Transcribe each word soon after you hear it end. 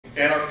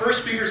And our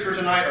first speakers for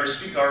tonight are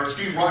Steve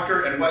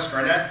Roettger and Wes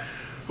Garnett,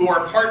 who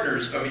are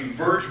partners of the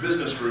Verge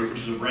Business Group, which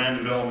is a brand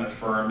development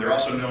firm. They're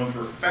also known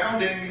for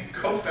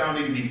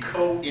co-founding the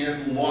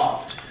Co-In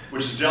Loft,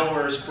 which is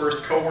Delaware's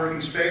first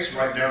co-working space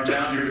right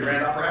downtown near the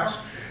Grand Opera House.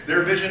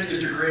 Their vision is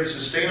to create a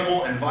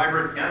sustainable and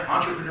vibrant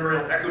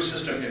entrepreneurial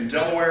ecosystem in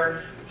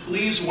Delaware.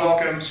 Please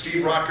welcome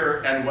Steve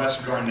Roettger and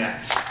Wes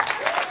Garnett.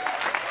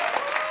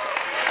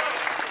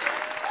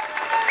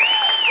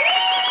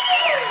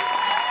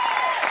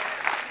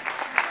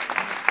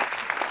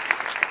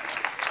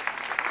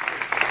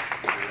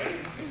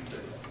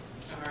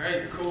 All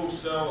right, cool.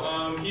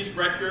 So he's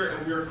Roettger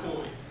and we're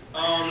Coin.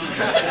 All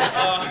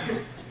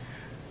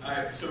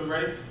right, so we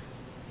ready?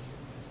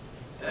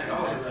 Dang, I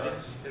wasn't ready.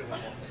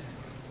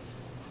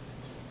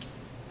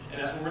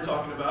 And that's what we're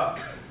talking about.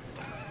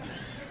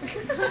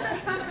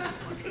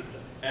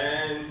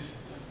 And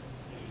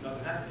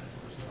nothing happened.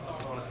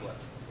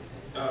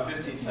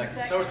 15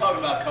 seconds. So we're talking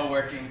about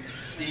co-working.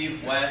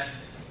 Steve,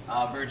 Wes,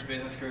 Verge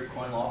Business Group,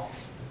 Coin Law.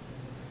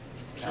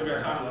 Still got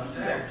time left.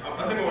 Dang,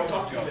 I think I want to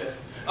talk to you guys.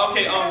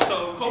 Okay,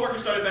 so co-working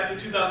started back in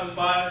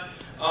 2005.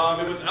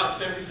 It was out in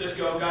San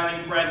Francisco. A guy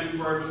named Brad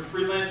Newberg was a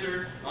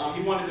freelancer.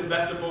 He wanted the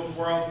best of both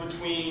worlds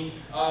between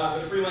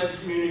the freelancing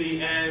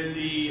community and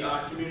the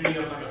community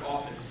of like an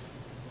office.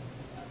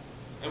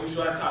 And we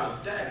still have time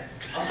left. Dang.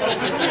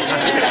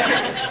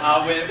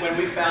 When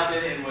we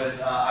founded, it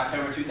was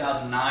October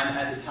 2009.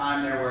 At the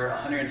time, there were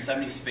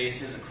 170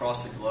 spaces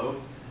across the globe.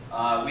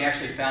 We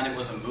actually found it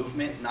was a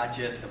movement, not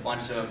just a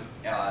bunch of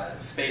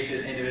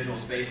spaces, individual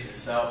spaces.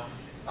 So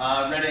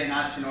read it in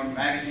Entrepreneur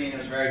magazine. It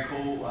was very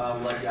cool.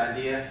 We liked the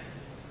idea.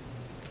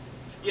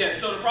 Yeah,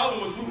 so the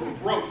problem was we were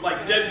broke,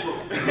 like dead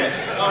broke.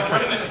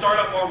 Running a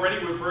startup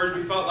already with Verge,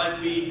 we felt like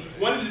we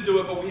wanted to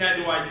do it, but we had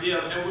no idea.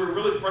 And we were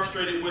really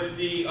frustrated with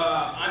the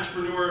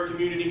entrepreneur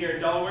community here in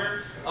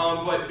Delaware.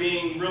 But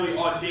being really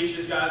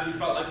audacious guys, we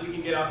felt like we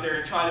can get out there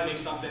and try to make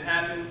something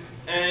happen.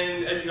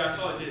 And as you guys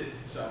saw, it did.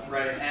 So.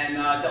 Right, and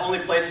the only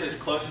places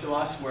close to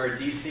us were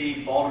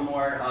DC,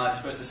 Baltimore, it's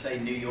supposed to say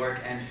New York,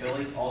 and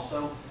Philly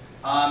also.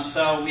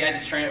 So we had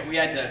to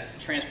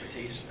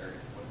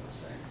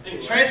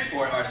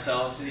transport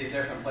ourselves to these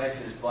different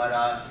places, but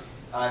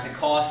the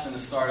cost and the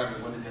startup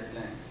it wouldn't have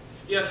been.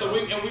 Yeah, so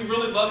we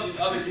really love these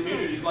other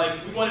communities. Like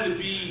we wanted to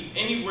be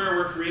anywhere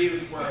where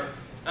creatives were,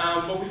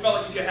 but we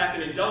felt like it could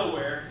happen in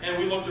Delaware, and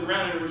we looked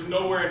around and there was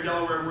nowhere in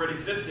Delaware where it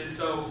existed.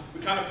 So we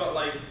kind of felt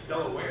like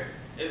Delaware,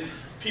 as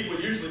people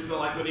usually feel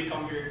like when they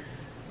come here.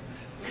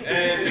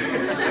 And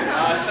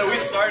so we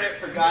started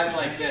for guys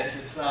like this.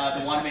 It's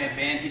the one-man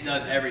band. He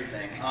does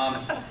everything.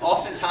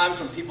 Oftentimes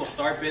when people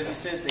start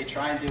businesses, they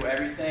try and do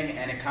everything,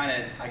 and it kind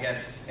of, I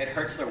guess, it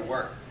hurts their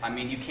work. I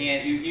mean, you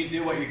can't, you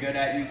do what you're good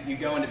at. You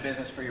go into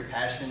business for your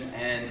passion,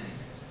 and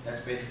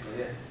that's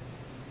basically it.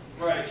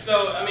 Right.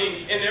 So, I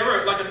mean, and there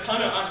were like a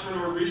ton of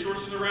entrepreneur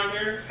resources around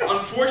here.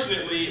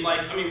 Unfortunately,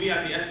 like, I mean, we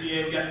have the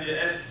SBA,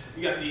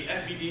 we got the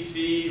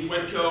FBDC,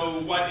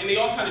 Wedco, and they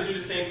all kind of do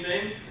the same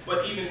thing,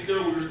 but even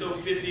still, we were still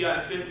 50 out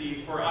of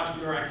 50 for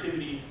entrepreneur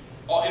activity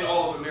in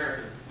all of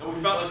America. And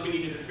we felt like we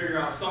needed to figure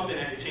out something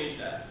that could change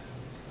that.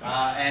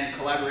 And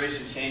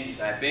collaboration changes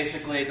that.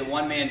 Basically, the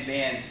one-man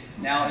band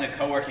now in a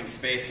co-working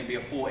space can be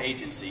a full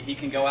agency. He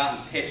can go out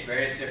and pitch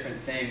various different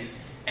things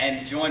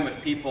and join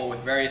with people with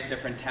various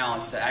different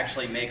talents to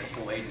actually make a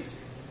full agency.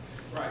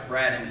 Right.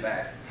 Brad in the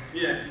back.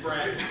 Yeah,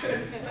 Brad.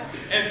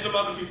 And some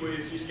other people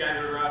you see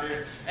scattered around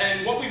here.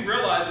 And what we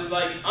realized is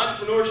like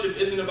entrepreneurship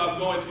isn't about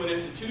going to an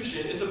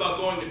institution, it's about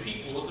going to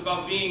people. It's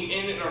about being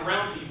in and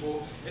around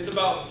people. It's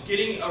about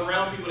getting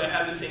around people that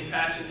have the same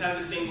passions, have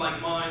the same like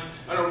mind,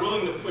 and are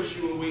willing to push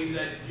you in ways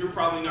that you're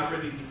probably not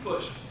ready to be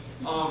pushed.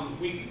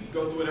 We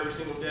go through it every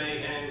single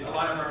day, and a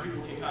lot of our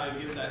people can kind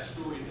of give that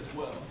story as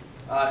well.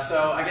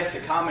 So I guess the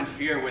common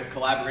fear with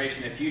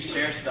collaboration, if you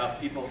share stuff,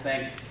 people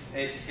think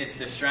it's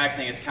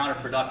distracting, it's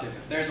counterproductive.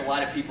 If there's a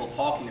lot of people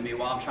talking to me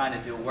while I'm trying to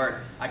do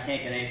work, I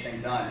can't get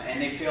anything done.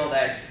 And they feel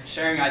that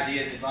sharing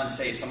ideas is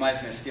unsafe. Somebody's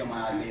going to steal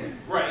my idea.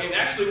 Right, and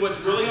actually what's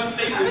really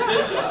unsafe is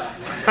this guy.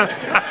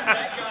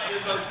 That guy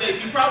is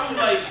unsafe. He probably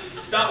like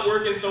stopped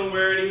working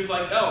somewhere and he was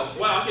like, oh,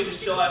 wow, I can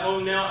just chill at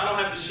home now. I don't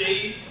have to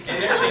shave.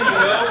 And next thing you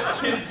know,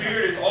 his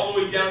beard is all the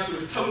way down to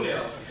his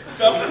toenails.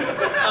 So,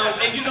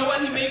 and you know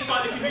what? He may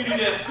find a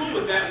community that's cool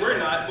with that. We're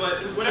not, but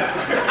whatever.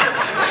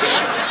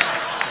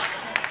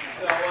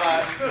 So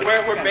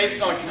we're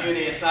based on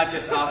community. It's not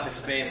just office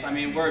space. I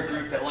mean, we're a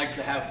group that likes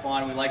to have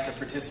fun. We like to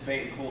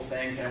participate in cool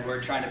things, and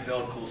we're trying to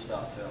build cool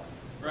stuff too.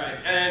 Right.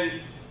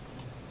 And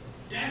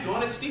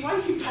daggone it, Steve, why do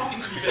you keep talking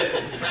too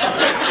fast?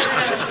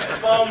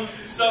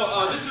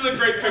 This is a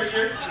great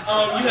picture.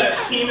 You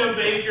have Keena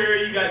Baker,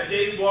 you got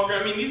Dave Walker.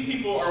 I mean, these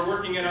people are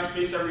working in our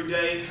space every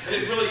day, and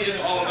it really is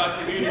all about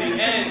community.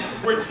 And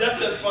we're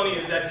just as funny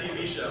as that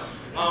TV show.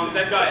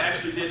 That guy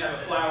actually did have a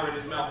flower in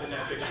his mouth in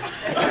that picture.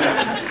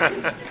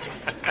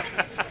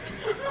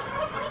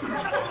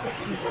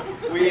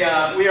 We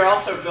are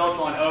also built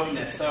on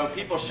openness, so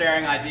people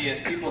sharing ideas,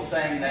 people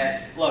saying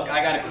that, look,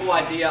 I got a cool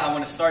idea, I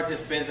want to start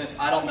this business,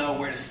 I don't know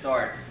where to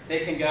start. they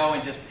can go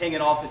and just ping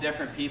it off to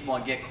different people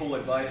and get cool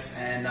advice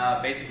and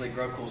basically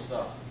grow cool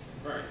stuff.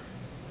 Right.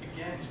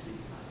 Again, Steve.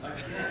 Again.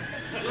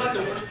 You're like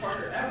the worst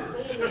partner ever.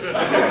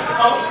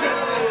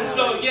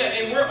 So yeah,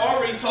 and we're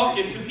already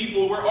talking to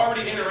people, we're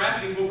already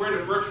interacting, but we're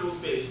in a virtual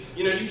space.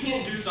 You know, you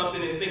can't do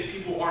something and think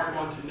people aren't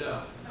going to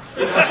know.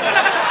 You know?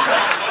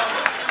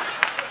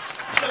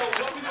 So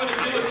what we want to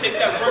do is take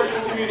that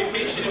virtual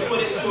communication and put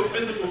it into a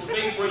physical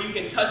space where you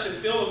can touch and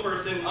feel a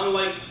person,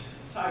 unlike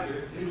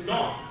Tiger, who's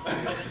gone.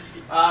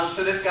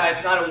 So this guy,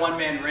 it's not a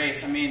one-man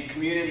race. I mean,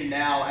 community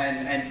now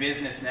and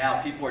business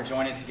now, people are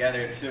joining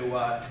together to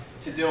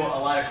do a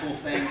lot of cool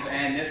things.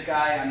 And this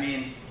guy, I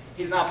mean,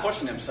 he's not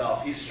pushing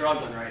himself. He's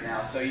struggling right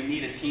now. So you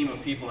need a team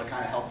of people to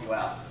kind of help you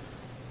out.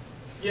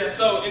 Yeah,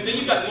 so, and then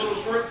you got Little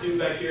Shorts dude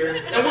back here,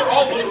 and we're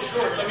all Little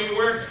Shorts. I mean,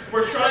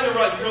 we're trying to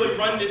like really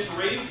run this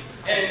race,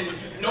 and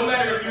no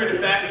matter if you're in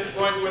the back, the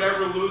front,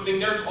 whatever, losing,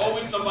 there's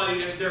always somebody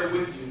that's there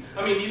with you.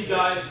 I mean, these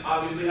guys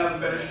obviously have a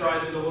better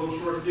stride than the Little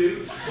Short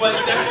dude, but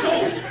that's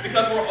cool,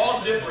 because we're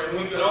all different, and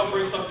we can all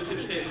bring something to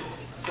the table.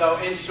 So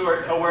in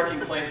short,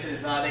 co-working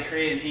places, they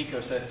create an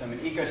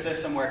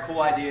ecosystem where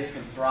cool ideas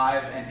can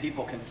thrive and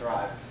people can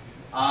thrive.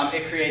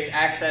 It creates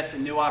access to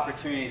new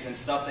opportunities and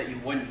stuff that you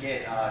wouldn't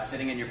get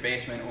sitting in your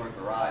basement or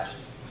garage.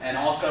 And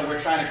also, we're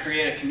trying to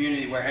create a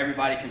community where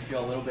everybody can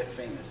feel a little bit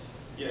famous.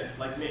 Yeah,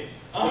 like me.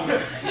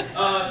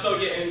 So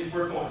yeah, and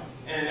we're going.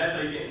 And that's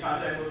how you get in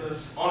contact with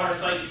us. On our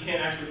site, you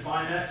can't actually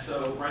find that,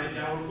 so write it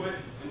down real quick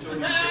until we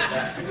fix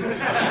that.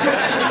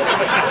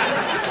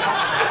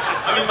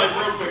 I mean, like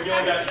real quick, you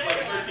only got like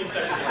 13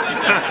 seconds.